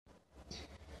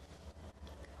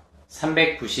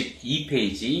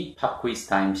392페이지 팝 퀴즈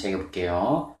타임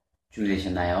시작해볼게요.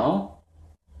 준비되셨나요?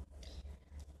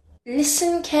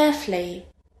 Listen carefully.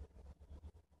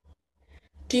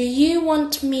 Do you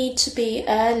want me to be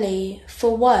early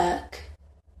for work?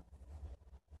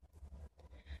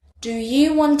 Do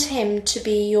you want him to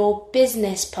be your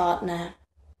business partner?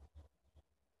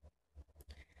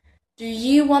 Do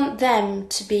you want them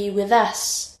to be with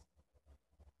us?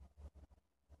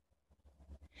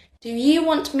 Do you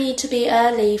want me to be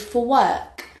early for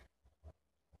work?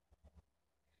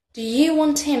 Do you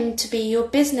want him to be your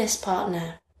business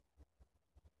partner?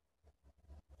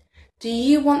 Do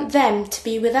you want them to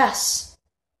be with us?